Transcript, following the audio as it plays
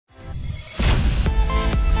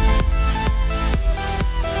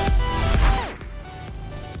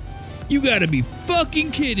You gotta be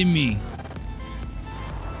fucking kidding me.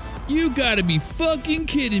 You gotta be fucking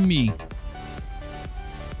kidding me.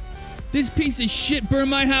 This piece of shit burned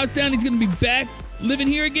my house down. He's gonna be back living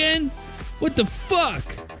here again? What the fuck?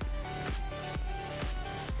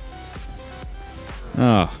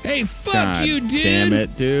 Oh. Hey, fuck God you, dude. Damn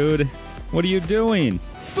it, dude. What are you doing?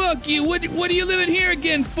 Fuck you. What are you living here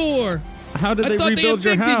again for? How did they rebuild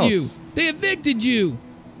your house? They evicted you.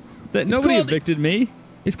 Nobody evicted me.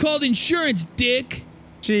 It's called insurance, dick.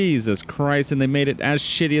 Jesus Christ, and they made it as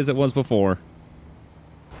shitty as it was before.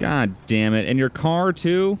 God damn it. And your car,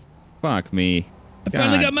 too? Fuck me. I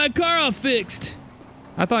finally got my car all fixed.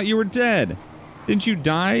 I thought you were dead. Didn't you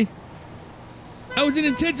die? I was in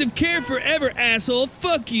intensive care forever, asshole.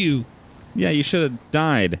 Fuck you. Yeah, you should have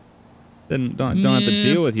died. Then don't have to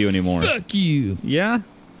deal with you anymore. Fuck you. Yeah?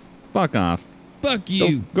 Fuck off. Fuck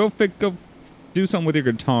you. Go do something with your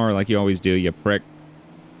guitar like you always do, you prick.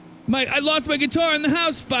 I lost my guitar in the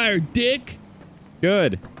house fire, dick.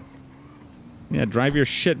 Good. Yeah, drive your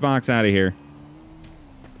shitbox out of here.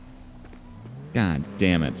 God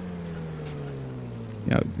damn it.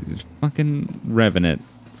 Yeah, just fucking revving it.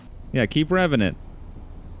 Yeah, keep revving it.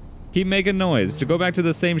 Keep making noise to go back to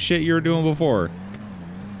the same shit you were doing before.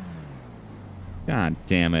 God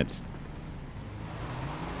damn it.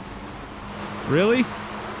 Really?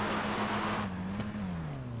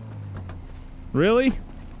 Really?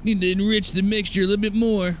 Need to enrich the mixture a little bit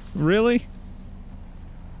more. Really?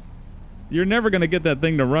 You're never gonna get that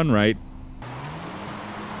thing to run right.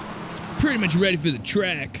 Pretty much ready for the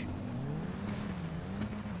track.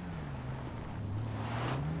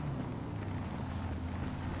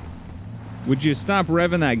 Would you stop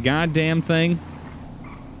revving that goddamn thing?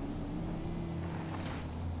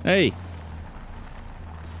 Hey.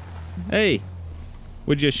 Hey.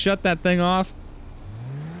 Would you shut that thing off?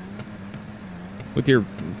 With your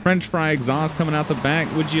French fry exhaust coming out the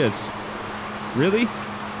back, would you? Really?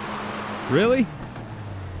 Really?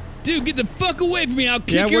 Dude, get the fuck away from me. I'll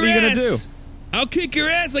kick your ass. Yeah, what are you gonna do? I'll kick your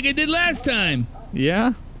ass like I did last time.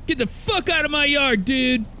 Yeah? Get the fuck out of my yard,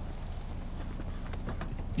 dude.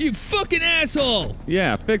 You fucking asshole.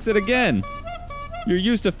 Yeah, fix it again. You're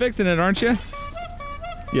used to fixing it, aren't you?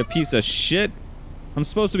 You piece of shit. I'm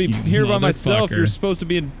supposed to be here by myself. You're supposed to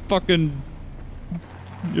be in fucking...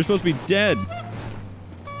 You're supposed to be dead.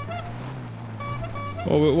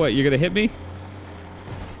 Oh, what? You're gonna hit me?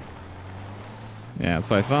 Yeah, that's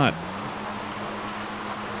what I thought.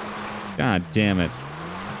 God damn it.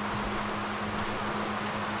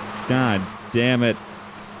 God damn it.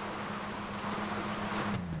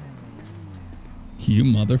 You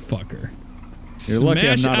motherfucker. You're lucky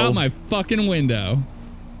I'm not out my fucking window.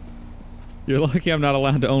 You're lucky I'm not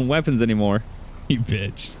allowed to own weapons anymore. You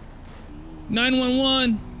bitch.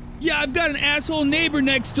 911. Yeah, I've got an asshole neighbor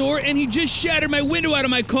next door and he just shattered my window out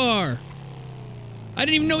of my car. I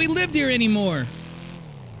didn't even know he lived here anymore.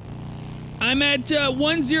 I'm at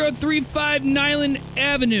 1035 Nyland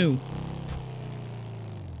Avenue.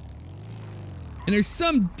 And there's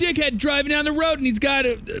some dickhead driving down the road and he's got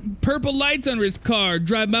purple lights under his car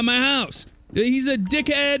driving by my house. He's a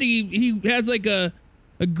dickhead. He has like a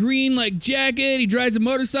green like jacket. He drives a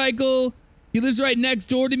motorcycle. He lives right next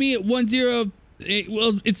door to me at 10...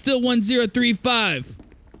 Well, it's still 1035.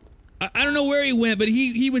 I don't know where he went, but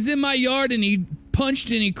he was in my yard and he punched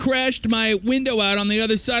and he crashed my window out on the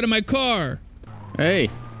other side of my car. Hey.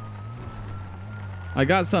 I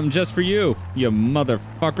got something just for you, you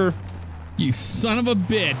motherfucker. You son of a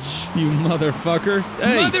bitch. You motherfucker.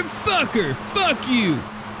 Hey. Motherfucker. Fuck you.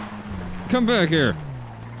 Come back here.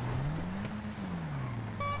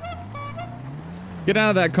 Get out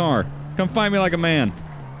of that car. Come find me like a man.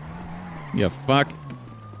 You fuck.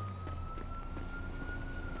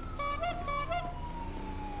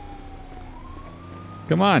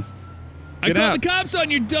 Come on. I called the cops on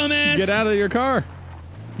your dumbass. Get out of your car.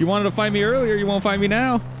 You wanted to find me earlier, you won't find me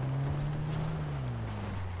now.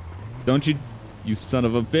 Don't you, you son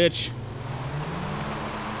of a bitch.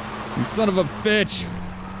 You son of a bitch.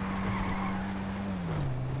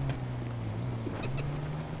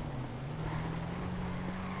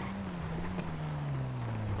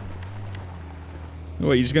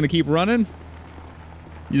 What, you just gonna keep running?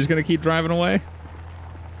 You just gonna keep driving away?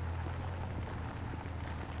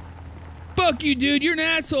 Fuck you, dude. You're an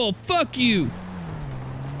asshole. Fuck you.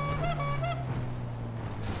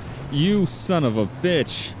 You son of a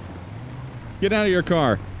bitch. Get out of your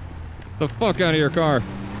car. The fuck out of your car.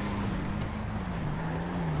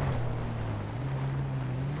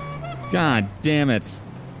 God damn it.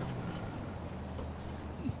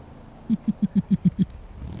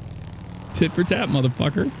 Tit for tat,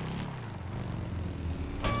 motherfucker.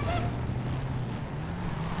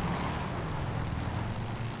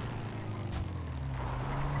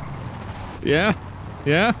 Yeah?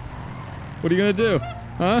 Yeah? What are you gonna do?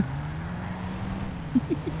 Huh?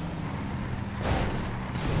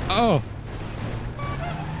 Oh.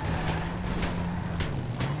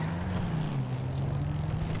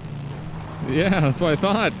 Yeah, that's what I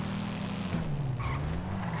thought.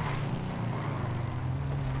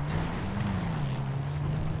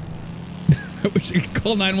 I wish I could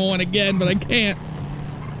call 911 again, but I can't.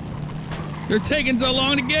 They're taking so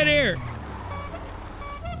long to get here.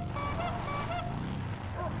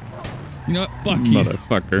 You know what? Fuck you.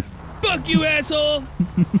 Motherfucker. Fuck you, asshole!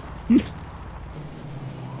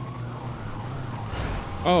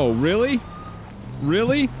 Oh, really?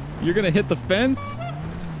 Really? You're gonna hit the fence?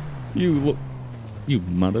 You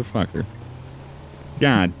motherfucker.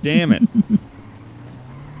 God damn it.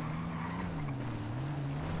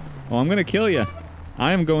 Well, I'm gonna kill you.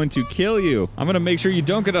 I am going to kill you. I'm gonna make sure you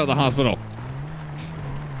don't get out of the hospital.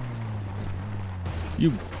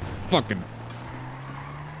 You fucking...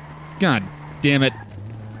 God damn it.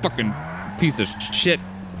 Fucking piece of shit.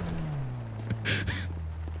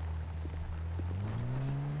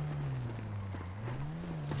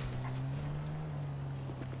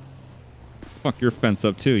 Fuck your fence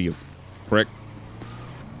up too, you prick.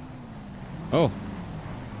 Oh.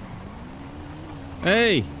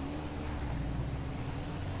 Hey!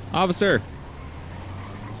 Officer!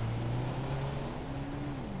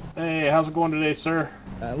 Hey, how's it going today, sir?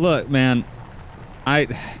 Look, man.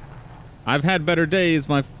 I've had better days.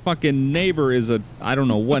 My fucking neighbor is a... I don't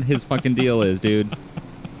know what his fucking deal is, dude.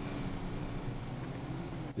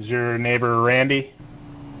 Is your neighbor Randy?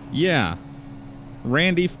 Yeah.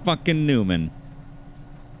 Randy fucking Newman.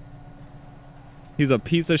 He's a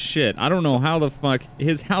piece of shit. I don't know how the fuck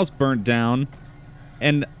his house burnt down,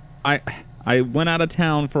 and I went out of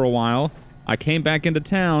town for a while. I came back into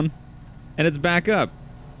town, and it's back up.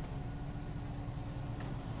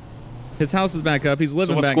 His house is back up. He's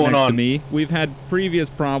living back next to me. We've had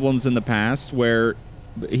previous problems in the past where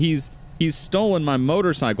he's stolen my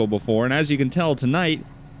motorcycle before, and as you can tell tonight,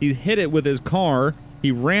 he's hit it with his car.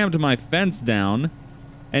 He rammed my fence down,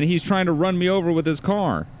 and he's trying to run me over with his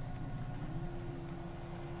car.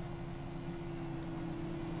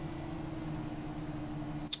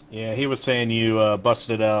 Yeah, he was saying you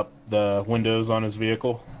busted up the windows on his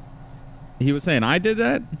vehicle. He was saying I did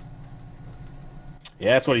that?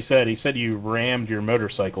 Yeah, that's what he said. He said you rammed your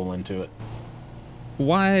motorcycle into it.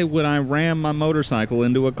 Why would I ram my motorcycle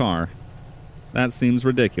into a car? That seems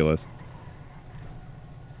ridiculous.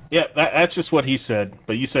 Yeah, that's just what he said.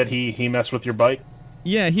 But you said he messed with your bike?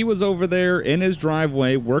 Yeah, he was over there in his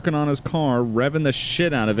driveway working on his car, revving the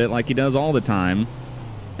shit out of it like he does all the time.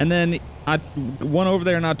 And then I went over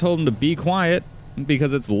there and I told him to be quiet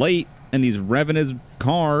because it's late and he's revving his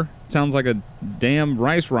car. Sounds like a damn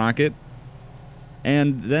rice rocket.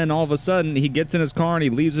 And then all of a sudden he gets in his car and he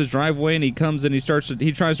leaves his driveway and he comes and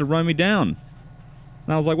he tries to run me down.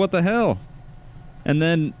 And I was like, what the hell? And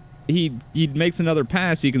then he makes another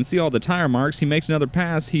pass. You can see all the tire marks. He makes another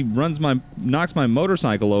pass. He knocks my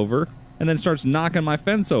motorcycle over and then starts knocking my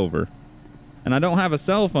fence over. And I don't have a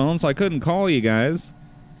cell phone, so I couldn't call you guys.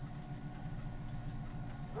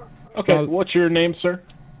 Okay, what's your name, sir?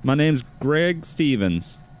 My name's Greg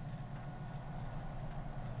Stevens.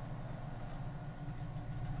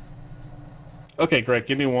 Okay, Greg,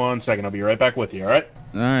 give me 1 second. I'll be right back with you, alright?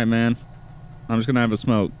 Alright, man. I'm just gonna have a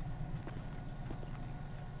smoke.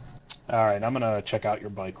 Alright, I'm gonna check out your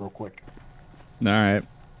bike real quick. Alright.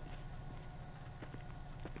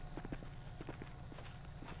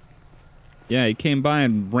 Yeah, he came by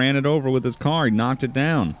and ran it over with his car. He knocked it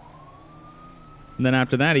down. And then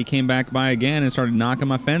after that, he came back by again and started knocking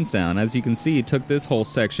my fence down. As you can see, he took this whole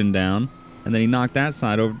section down, and then he knocked that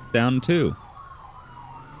side down too.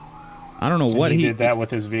 I don't know what he did that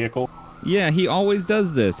with his vehicle. Yeah, he always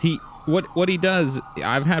does this. What he does,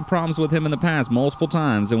 I've had problems with him in the past multiple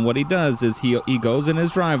times, and what he does is he goes in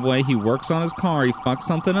his driveway, he works on his car, he fucks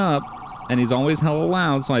something up, and he's always hella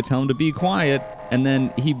loud, so I tell him to be quiet, and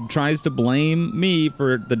then he tries to blame me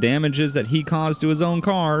for the damages that he caused to his own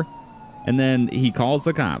car, and then he calls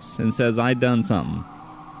the cops and says I done something.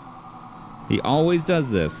 He always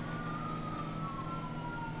does this.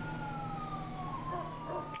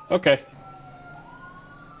 Okay.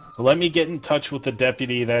 Let me get in touch with the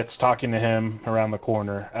deputy that's talking to him around the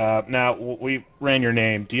corner. Now, we ran your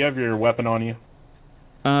name. Do you have your weapon on you?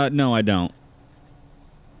 No, I don't.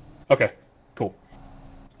 Okay, cool.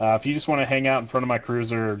 If you just want to hang out in front of my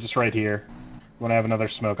cruiser, just right here, want to have another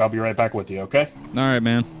smoke, I'll be right back with you, okay? Alright,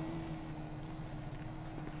 man.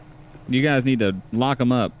 You guys need to lock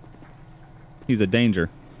him up. He's a danger.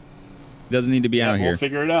 He doesn't need to be out here. We'll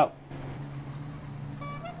figure it out.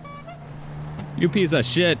 You piece of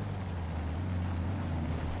shit.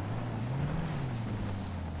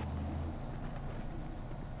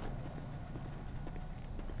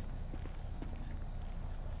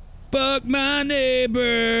 Fuck my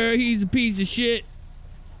neighbor, he's a piece of shit.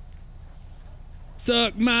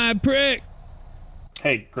 Suck my prick.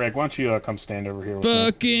 Hey, Greg, why don't you come stand over here with me?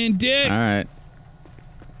 Fucking dick. All right.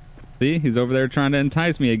 See, he's over there trying to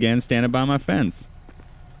entice me again, standing by my fence.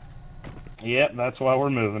 Yep, that's why we're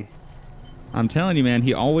moving. I'm telling you, man,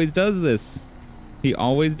 he always does this. He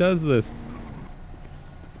always does this.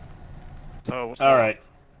 So, what's All right.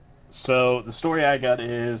 So the story I got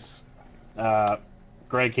is,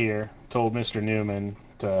 Greg here told Mr. Newman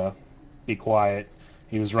to be quiet.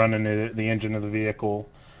 He was running the engine of the vehicle.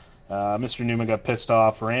 Mr. Newman got pissed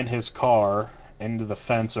off, ran his car into the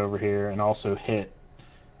fence over here, and also hit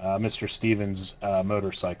Mr. Stevens'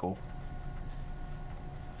 motorcycle.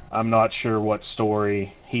 I'm not sure what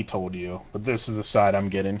story he told you, but this is the side I'm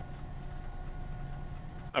getting.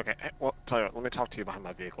 Okay, well, tell you what, let me talk to you behind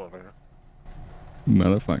my vehicle over there.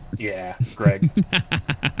 Motherfucker. Yeah, Greg.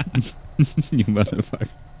 You motherfucker.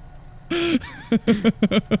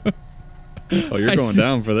 Oh, you're going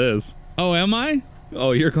down for this. Oh, am I?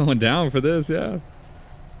 Oh, you're going down for this, yeah.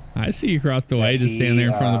 I see you across the way, just standing there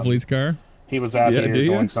in front of the police car. He was out Yeah, here do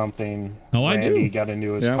ya? doing something. Oh, I do. He got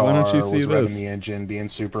into his Yeah, car, why don't you see was this? revving the engine, being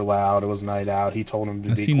super loud. It was night out. He told him to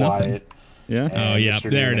I be see nothing. quiet. Yeah? Oh, yeah,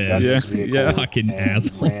 Mr. there it Newman got is. his vehicle Yeah. Fucking and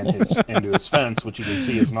asshole. ran into his fence, which you can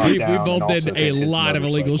see is knocked We down. both and did also a hit his lot of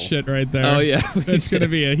illegal motorcycle. shit right there. Oh, yeah. It's going to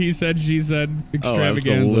be a he said, she said Oh,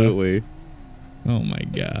 extravaganza. absolutely. Oh, my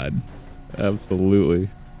God. Absolutely.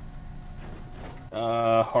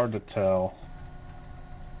 Hard to tell.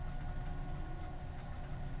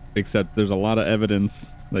 Except there's a lot of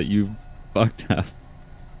evidence that you've fucked up.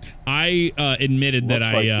 I admitted that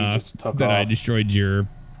Looks like he just took I off. destroyed your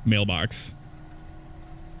mailbox.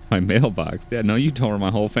 My mailbox. Yeah, no, you tore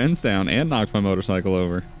my whole fence down and knocked my motorcycle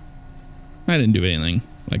over. I didn't do anything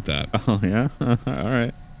like that. Oh, yeah? All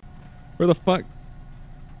right. Where the fuck?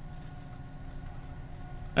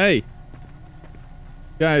 Hey.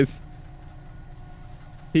 Guys.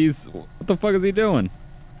 What the fuck is he doing?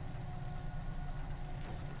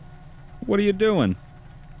 What are you doing?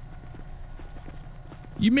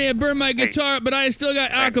 You may have burned my guitar, but I still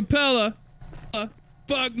got acapella.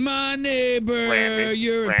 Fuck my neighbor, Randy,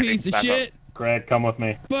 you're a Randy, piece of back shit. up. Greg, come with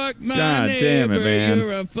me. Fuck my God neighbor, damn it, man.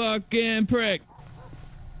 you're a fucking prick.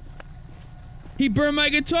 He burned my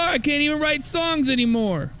guitar, I can't even write songs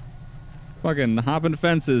anymore. Fucking hopping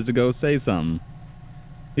fences to go say something.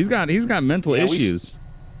 He's got mental Yeah, issues.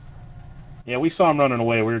 Yeah, we saw him running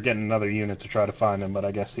away. We were getting another unit to try to find him, but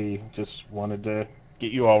I guess he just wanted to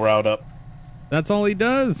get you all riled up. That's all he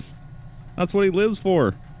does. That's what he lives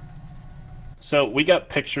for. So we got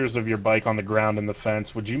pictures of your bike on the ground in the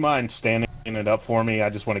fence. Would you mind standing it up for me? I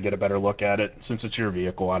just want to get a better look at it. Since it's your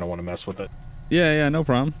vehicle, I don't want to mess with it. Yeah, no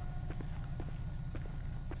problem.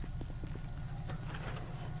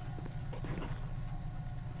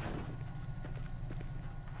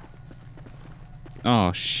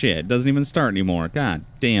 Oh shit, doesn't even start anymore. God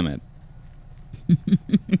damn it.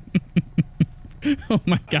 Oh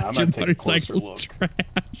my God, I'm your gonna take a closer motorcycle's look.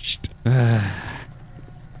 trashed.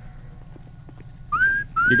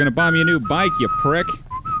 You're gonna buy me a new bike, you prick.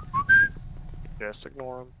 Just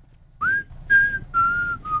ignore him.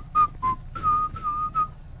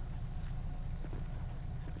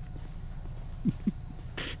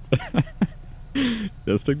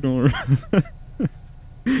 Just ignore.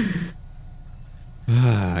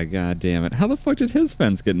 Ah, god damn it. How the fuck did his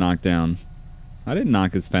fence get knocked down? I didn't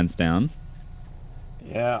knock his fence down.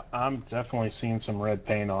 Yeah, I'm definitely seeing some red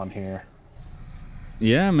paint on here.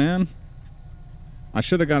 Yeah, man. I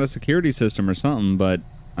should have got a security system or something, but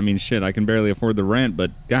I mean, shit, I can barely afford the rent,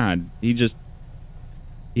 but god, he just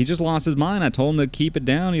lost his mind. I told him to keep it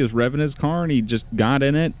down. He was revving his car and he just got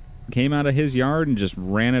in it, came out of his yard and just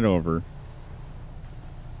ran it over.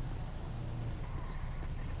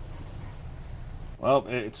 Well,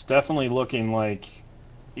 it's definitely looking like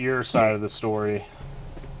your side of the story.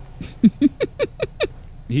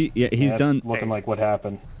 He's It's done. looking like what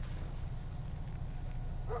happened.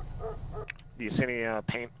 Do you see any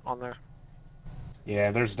paint on there?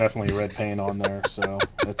 Yeah, there's definitely red paint on there, so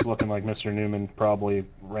it's looking like Mr. Newman probably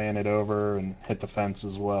ran it over and hit the fence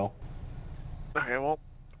as well. Okay, well,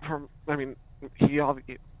 Newman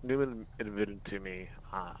admitted to me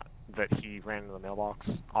that he ran into the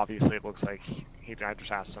mailbox. Obviously, it looks like I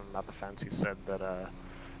just asked him about the fence. He said that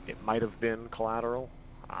it might have been collateral.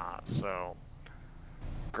 So,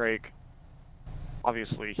 Greg,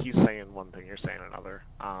 obviously, he's saying one thing, you're saying another.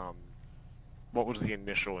 what was the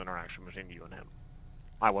initial interaction between you and him?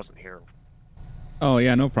 I wasn't here. Oh,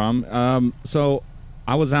 yeah, no problem. So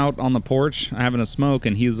I was out on the porch having a smoke,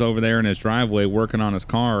 and he was over there in his driveway working on his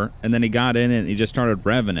car, and then he got in it and he just started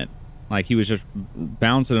revving it. Like, he was just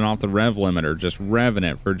bouncing it off the rev limiter, just revving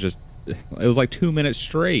it for just, it was like 2 minutes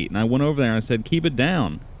straight. And I went over there and I said, keep it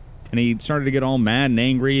down. And he started to get all mad and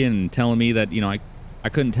angry and telling me that, you know, I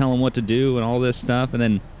couldn't tell him what to do and all this stuff. And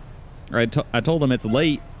then I told him it's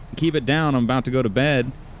late, keep it down, I'm about to go to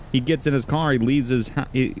bed. He gets in his car, he leaves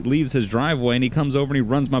his driveway, and he comes over and he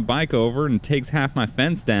runs my bike over and takes half my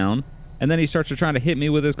fence down, and then he starts to try to hit me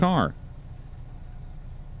with his car.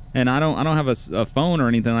 And I don't have a phone or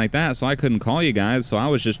anything like that, so I couldn't call you guys, so I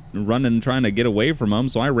was just running trying to get away from him,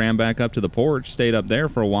 so I ran back up to the porch, stayed up there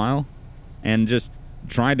for a while, and just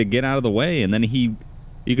tried to get out of the way. And then you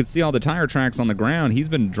could see all the tire tracks on the ground. He's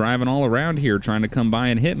been driving all around here trying to come by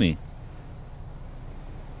and hit me.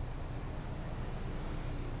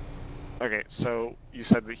 Okay, so you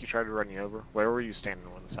said that he tried to run you over. Where were you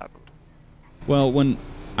standing when this happened? Well, when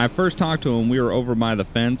I first talked to him, we were over by the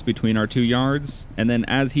fence between our 2 yards, and then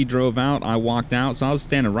as he drove out, I walked out, so I was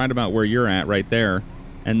standing right about where you're at, right there.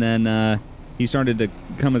 And then he started to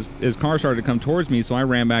come, his car started to come towards me, so I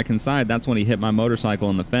ran back inside. That's when he hit my motorcycle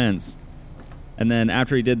in the fence. And then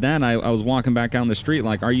after he did that, I was walking back out on the street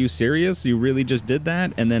like, are you serious? You really just did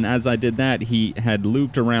that? And then as I did that, he had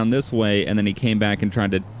looped around this way, and then he came back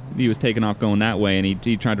and he was taking off going that way, and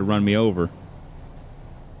he tried to run me over.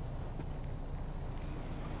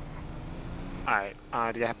 Alright,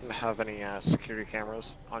 do you happen to have any security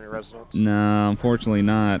cameras on your residence? No, unfortunately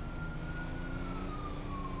not.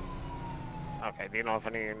 Okay, do you know if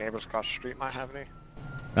any of your neighbors across the street might have any?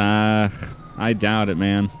 I doubt it,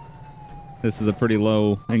 man. This is a pretty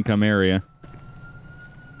low income area.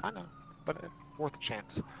 I know, but worth a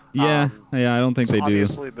chance. Yeah, yeah, I don't think so they do.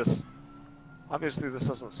 Obviously, this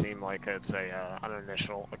doesn't seem like it's an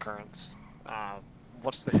initial occurrence.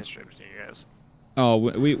 What's the history between you guys? Oh,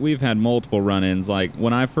 we've had multiple run-ins. Like,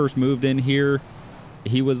 when I first moved in here,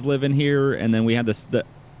 he was living here, and then we had the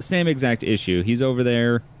same exact issue. He's over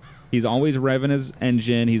there. He's always revving his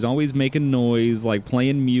engine. He's always making noise, like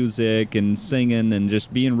playing music and singing and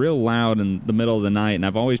just being real loud in the middle of the night. And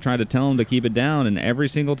I've always tried to tell him to keep it down, and every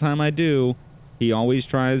single time I do, he always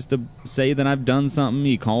tries to say that I've done something.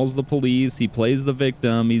 He calls the police. He plays the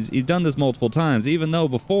victim. He's done this multiple times, even though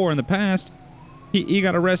before in the past, he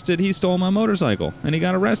got arrested. He stole my motorcycle, and he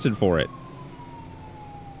got arrested for it.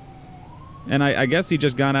 And I guess he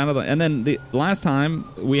just got out of the... And then the last time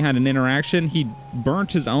we had an interaction, he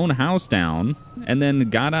burnt his own house down and then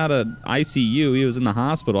got out of ICU. He was in the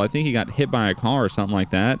hospital. I think he got hit by a car or something like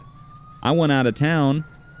that. I went out of town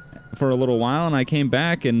for a little while, and I came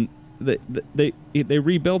back, and they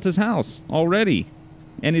rebuilt his house already.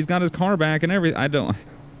 And he's got his car back and everything. I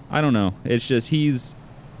don't know. It's just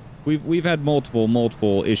we've had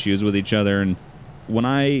multiple issues with each other, and when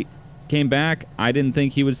I came back, I didn't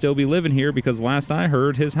think he would still be living here because last I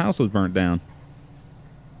heard his house was burnt down.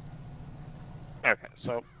 Okay,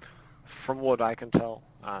 so from what I can tell,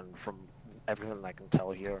 and from everything I can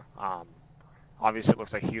tell here, obviously it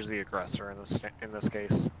looks like he was the aggressor in this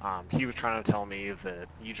case. He was trying to tell me that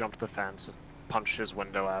you jumped the fence and punched his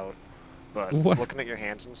window out, but what? Looking at your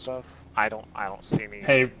hands and stuff, I don't see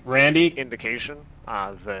any Randy indication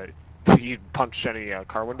that you punched any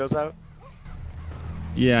car windows out.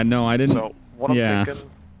 Yeah, no, I didn't. So what I'm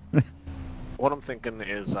thinking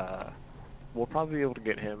is we'll probably be able to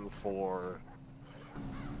get him for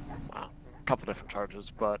a couple different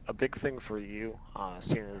charges, but a big thing for you,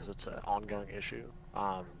 seeing as it's an ongoing issue,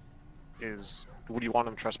 is would you want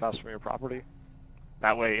him trespass from your property?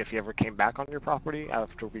 That way, if he ever came back on your property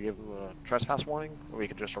after we give him a trespass warning, we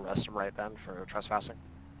could just arrest him right then for trespassing.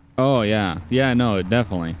 Oh yeah, yeah, no,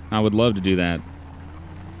 definitely. I would love to do that.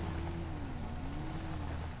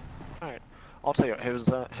 I'll tell you, have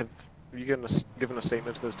you given a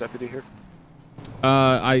statement to this deputy here?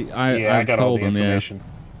 I got all the information.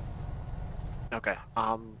 Yeah. Okay.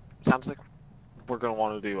 Sounds like we're gonna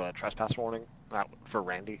want to do a trespass warning for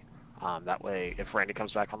Randy. That way, if Randy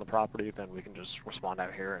comes back on the property, then we can just respond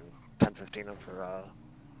out here and 10-15 him for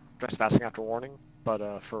trespassing after warning.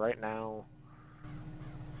 But for right now,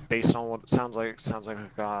 based on what it sounds like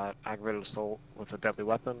we've got aggravated assault with a deadly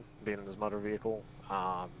weapon, being in his motor vehicle.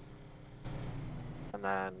 And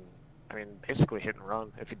then, I mean, basically hit and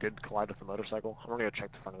run. If he did collide with the motorcycle, I'm gonna go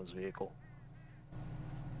check the front of his vehicle.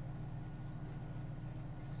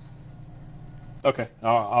 Okay,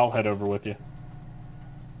 I'll head over with you.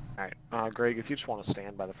 Alright, Greg, if you just want to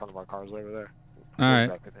stand by the front of our cars over there. Alright.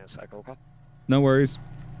 Back within a second, okay? No worries.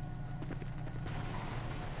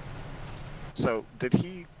 So, did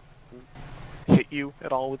he hit you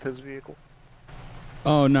at all with his vehicle?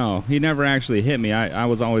 Oh no, he never actually hit me. I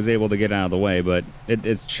was always able to get out of the way, but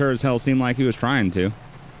it sure as hell seemed like he was trying to.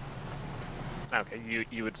 Okay,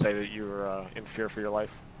 you would say that you were in fear for your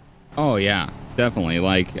life? Oh yeah, definitely.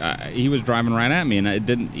 Like he was driving right at me, and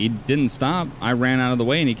he didn't stop. I ran out of the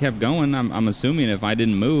way, and he kept going. I'm assuming if I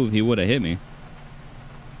didn't move, he would have hit me.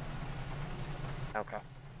 Okay.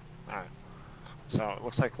 All right. So it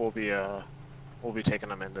looks like we'll be taking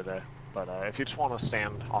him in today. But if you just want to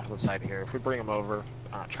stand off to the side here, if we bring him over,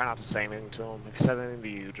 try not to say anything to him. If he said anything to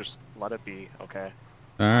you, just let it be, okay?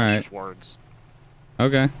 All right. It's just words.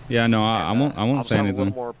 Okay. Yeah. No, I won't. I won't I'll say have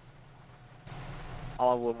anything. I'll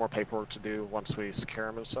have a little more paperwork to do once we secure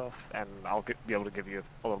him and stuff, and I'll be able to give you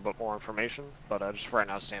a little bit more information. But just for right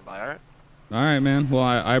now, stand by. All right. All right, man. Well,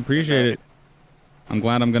 I appreciate it. I'm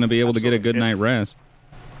glad I'm gonna be able to get a good night rest.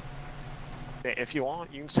 If you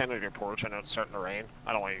want, you can stand on your porch. I know it's starting to rain.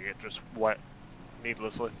 I don't want you to get just wet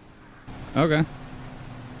needlessly. Okay.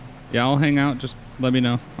 Yeah, I'll hang out. Just let me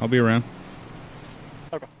know. I'll be around.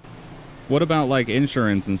 Okay. What about like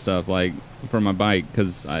insurance and stuff, like for my bike?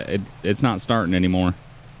 Cause it's not starting anymore.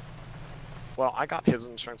 Well, I got his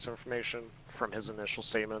insurance information from his initial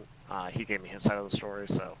statement. He gave me his side of the story,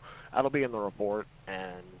 so that'll be in the report.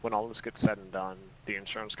 And when all this gets said and done, the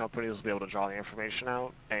insurance companies will be able to draw the information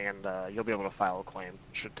out, and you'll be able to file a claim.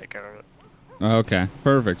 Should take care of it. Okay,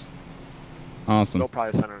 perfect. Awesome. They'll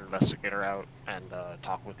probably send an investigator out and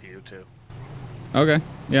talk with you too. Okay.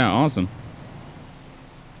 Yeah. Awesome.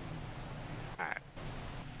 All right.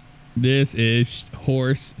 This is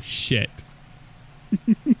horse shit.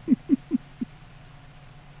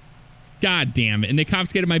 God damn it. And they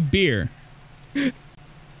confiscated my beer.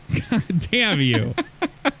 God damn you.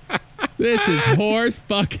 This is horse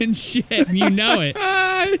fucking shit, and you know it.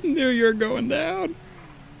 I knew you were going down.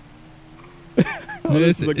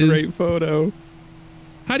 This is a great photo.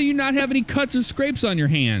 How do you not have any cuts or scrapes on your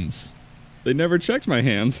hands? They never checked my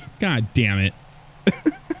hands. God damn it.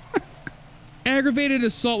 Aggravated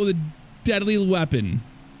assault with a deadly weapon.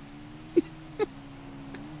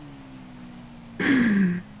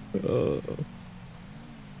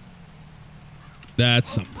 That's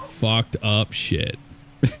some fucked up shit.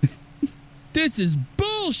 This is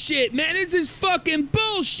bullshit, man. This is fucking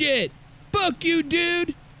bullshit. Fuck you,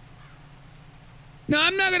 dude. No,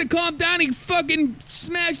 I'm not gonna calm down. He fucking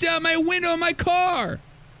smashed out my window of my car.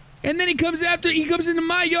 And then he comes into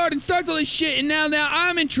my yard and starts all this shit, and now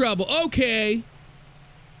I'm in trouble. Okay.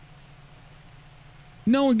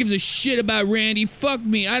 No one gives a shit about Randy. Fuck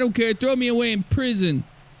me. I don't care. Throw me away in prison.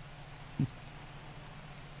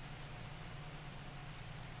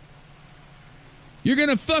 You're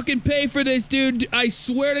gonna fucking pay for this, dude. I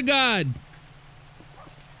swear to God.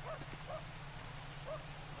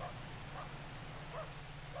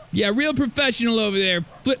 Yeah, real professional over there.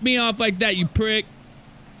 Flip me off like that, you prick.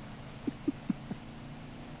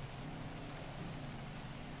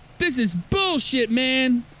 This is bullshit,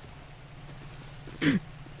 man. I'm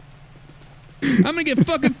gonna get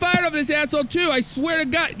fucking fired off this asshole too. I swear to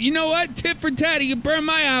God. You know what? Tit for tat. You burned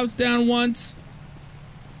my house down once.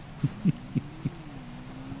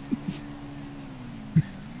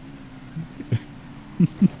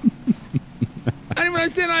 I don't even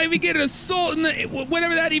understand how I even get an assault in the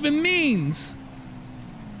whatever that even means.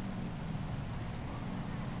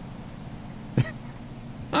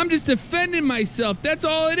 I'm just defending myself. That's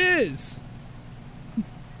all it is.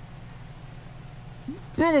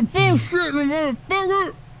 Bullshit,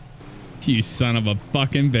 motherfucker. You son of a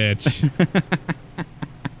fucking bitch.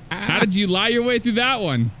 How did you lie your way through that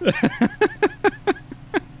one?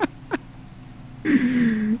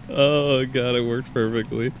 Oh god, it worked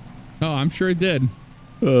perfectly. Oh, I'm sure it did.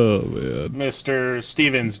 Oh man. Mr.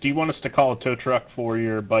 Stevens, do you want us to call a tow truck for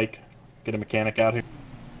your bike? Get a mechanic out here?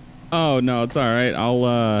 Oh no, it's all right.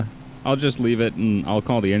 I'll just leave it and I'll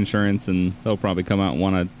call the insurance and they'll probably come out and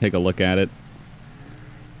want to take a look at it.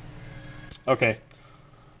 Okay.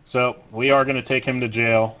 So we are going to take him to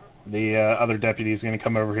jail. The other deputy is going to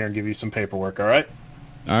come over here and give you some paperwork. All right?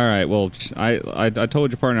 All right. Well, I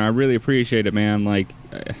told your partner I really appreciate it, man. Like,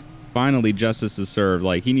 finally justice is served.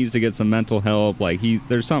 Like, he needs to get some mental help. Like,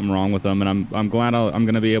 there's something wrong with him, and I'm glad I'm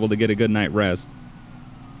going to be able to get a good night rest.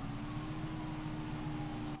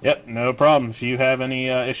 Yep, no problem. If you have any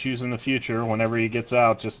issues in the future, whenever he gets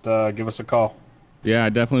out, just give us a call. Yeah, I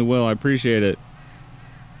definitely will. I appreciate it.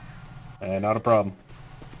 Not a problem.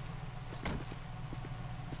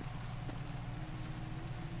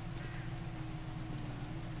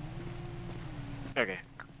 Okay,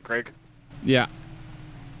 Greg. Yeah.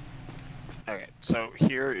 Okay, so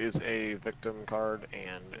here is a victim card,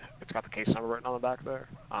 and it's got the case number written on the back there.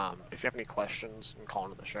 If you have any questions, you can call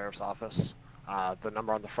into the sheriff's office. The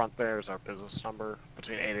number on the front there is our business number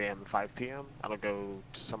between 8 a.m. and 5 p.m. That'll go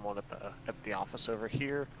to someone at the office over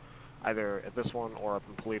here, either at this one or up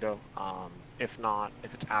in Polito. If not,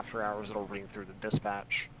 if it's after hours, it'll ring through the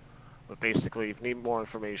dispatch. But basically, if you need more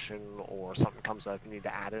information or something comes up, you need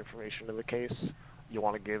to add information to the case, you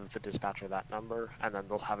want to give the dispatcher that number, and then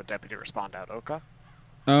they'll have a deputy respond out, okay?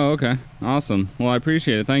 Oh, okay. Awesome. Well, I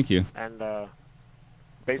appreciate it. Thank you. And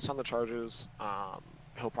based on the charges,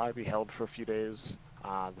 he'll probably be held for a few days.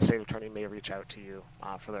 The state attorney may reach out to you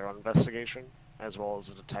for their own investigation, as well as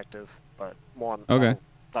a detective, but more on okay.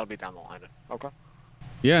 That'll be down the line, okay?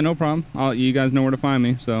 Yeah, no problem. You guys know where to find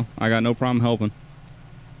me, so I got no problem helping.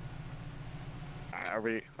 Are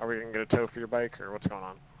we gonna get a tow for your bike, or what's going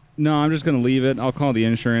on? No, I'm just going to leave it. I'll call the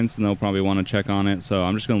insurance, and they'll probably want to check on it, so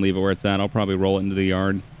I'm just going to leave it where it's at. I'll probably roll it into the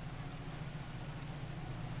yard.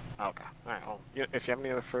 Okay. All right. Well, if you have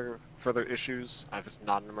any other further issues, if it's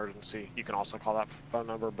not an emergency, you can also call that phone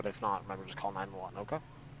number, but if not, remember, just call 911, okay?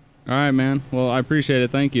 All right, man. Well, I appreciate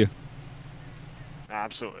it. Thank you.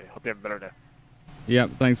 Absolutely. Hope you have a better day.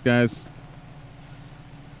 Yep. Thanks, guys.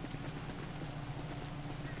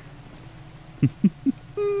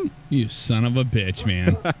 You son of a bitch,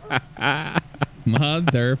 man.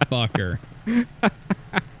 Motherfucker.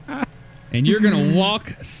 And you're gonna walk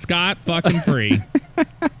scot fucking free.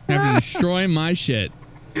 Have to destroy my shit.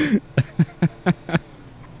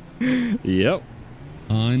 Yep.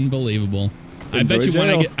 Unbelievable. Enjoy I bet you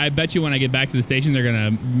jail. I bet you when I get back to the station, they're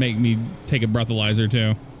gonna make me take a breathalyzer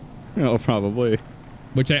too. Oh, probably.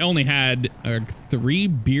 Which I only had 3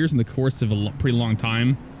 beers in the course of a pretty long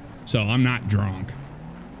time, so I'm not drunk.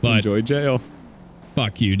 But enjoy jail.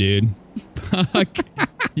 Fuck you, dude. Fuck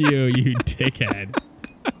you dickhead.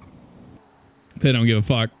 They don't give a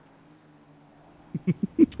fuck.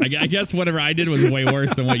 I guess whatever I did was way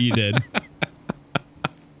worse than what you did.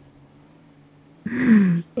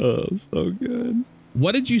 Oh, so good.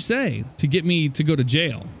 What did you say to get me to go to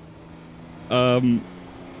jail?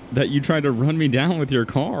 That you tried to run me down with your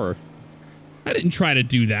car. I didn't try to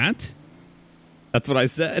do that. That's what I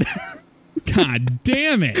said. God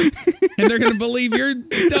damn it. And they're going to believe your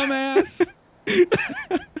dumbass.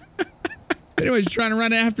 Anyways, trying to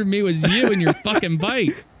run after me was you and your fucking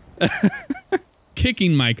bike.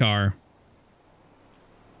 Kicking my car.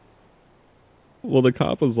 Well, the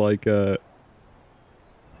cop was like,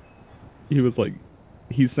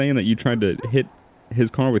 he's saying that you tried to hit his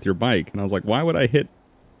car with your bike. And I was like, why would I hit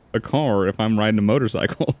a car if I'm riding a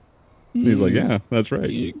motorcycle? And he's like, yeah, that's right.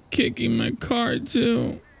 You're kicking my car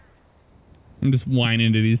too. I'm just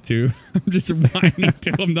whining to these two. I'm just whining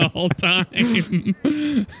to them the whole time.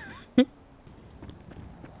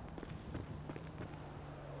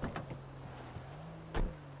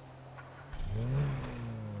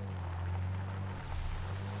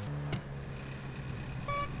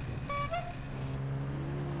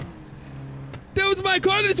 That was my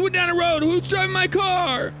car that just went down the road. Who's driving my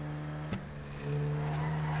car?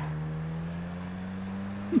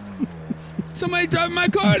 Somebody driving my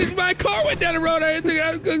car. My car went down the road. I had to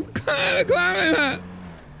climb it.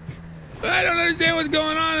 I don't understand what's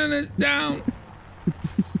going on in this town.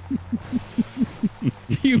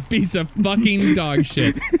 You piece of fucking dog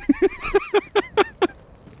shit.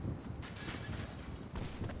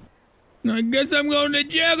 I guess I'm going to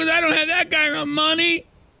jail because I don't have that kind of money.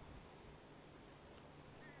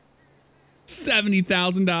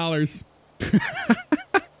 $70,000.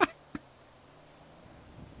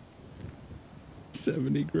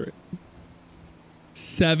 70 grand.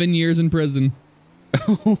 7 years in prison.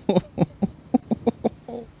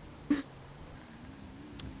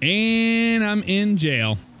 And I'm in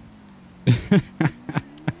jail.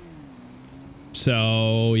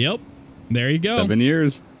 So, yep. There you go. 7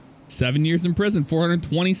 years. 7 years in prison.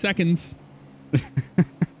 420 seconds.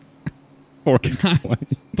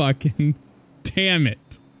 420. Fucking damn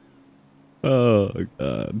it. Oh,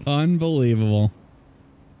 God. Unbelievable.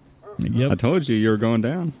 Yep. I told you were going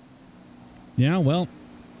down. Yeah, well,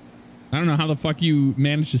 I don't know how the fuck you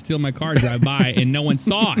managed to steal my car, drive by, and no one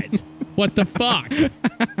saw it. What the fuck?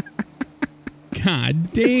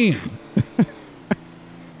 God damn.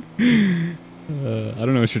 I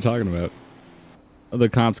don't know what you're talking about. The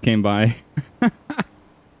cops came by.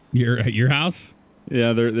 You're at your house?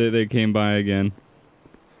 Yeah, they came by again.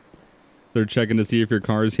 They're checking to see if your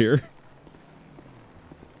car's here.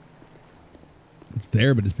 It's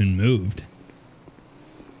there, but it's been moved.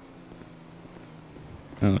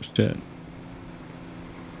 Oh, shit.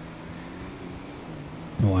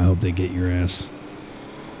 Oh, I hope they get your ass.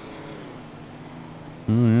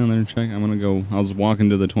 Oh yeah, they're checking. I'm gonna go. I was walking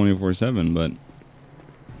to the 24/7, but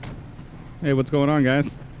hey, what's going on,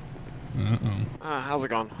 guys? How's it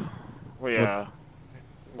going? Well,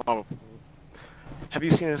 have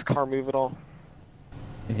you seen his car move at all?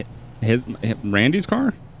 His Randy's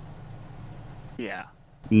car? Yeah.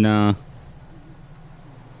 Nah.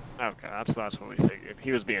 Okay, that's what we figured.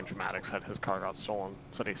 He was being dramatic, said his car got stolen,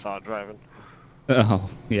 said he saw it driving. Oh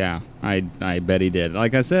yeah, I bet he did.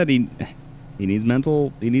 Like I said, he needs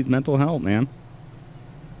mental help, man.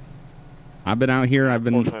 I've been out here.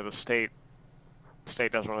 Unfortunately, the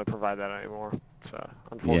state doesn't really provide that anymore. It's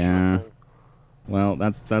unfortunate. Yeah. Thing. Well,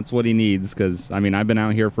 that's what he needs, because I mean I've been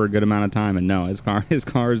out here for a good amount of time, and no, his car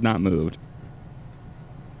is not moved.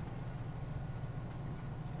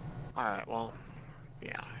 All right, well,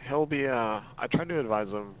 yeah, he'll be. I tried to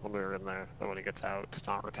advise him when we were in there that when he gets out to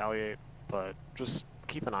not retaliate, but just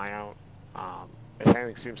keep an eye out. If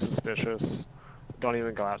anything seems suspicious, don't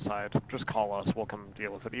even go outside. Just call us. We'll come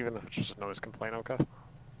deal with it, even if it's just a noise complaint. Okay.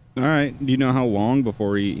 All right. Do you know how long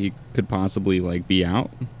before he could possibly like be out?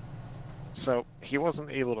 So he wasn't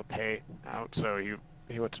able to pay out, so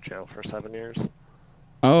he went to jail for 7 years.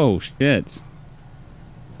 Oh shit!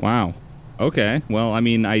 Wow. Okay. Well, I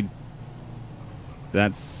mean, I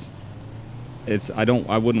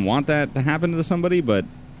wouldn't want that to happen to somebody, but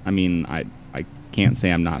I mean, I can't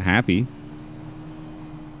say I'm not happy.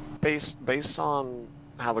 Based on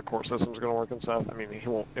how the court system's going to work and stuff, I mean, it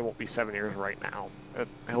won't be 7 years right now.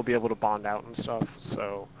 He'll be able to bond out and stuff,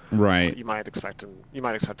 so right. You might expect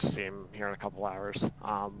to see him here in a couple hours.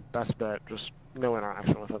 Best bet, just no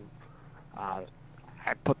interaction with him. I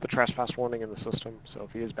put the trespass warning in the system, so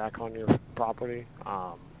if he is back on your property,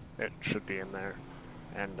 it should be in there.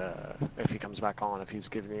 And if he comes back on, if he's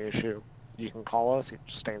giving you an issue, you can call us. You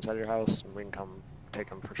just stay inside your house, and we can come take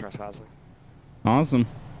him for trespassing. Awesome.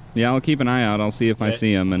 Yeah, I'll keep an eye out. I'll see if I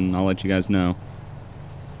see him, and I'll let you guys know.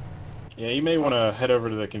 Yeah, you may want to head over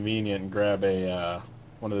to the convenient and grab a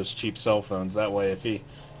one of those cheap cell phones. That way, if he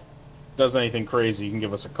does anything crazy, you can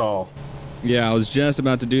give us a call. Yeah, I was just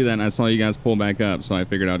about to do that, and I saw you guys pull back up, so I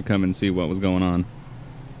figured I'd come and see what was going on.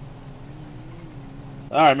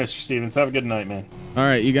 All right, Mr. Stevens, have a good night, man. All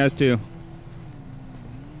right, you guys too.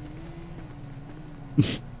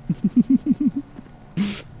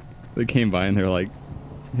 They came by and they're like,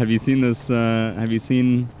 have you seen this car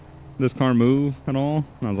move at all?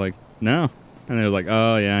 And I was like, no. And they were like,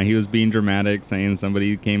 oh yeah, he was being dramatic, saying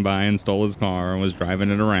somebody came by and stole his car and was driving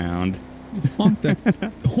it around. Honk the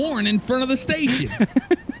horn in front of the station.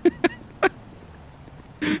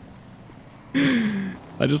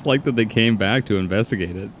 I just like that they came back to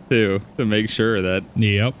investigate it too, to make sure that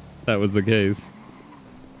that was the case.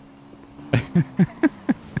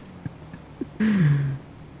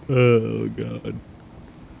 Oh god,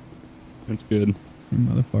 that's good.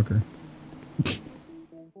 Motherfucker.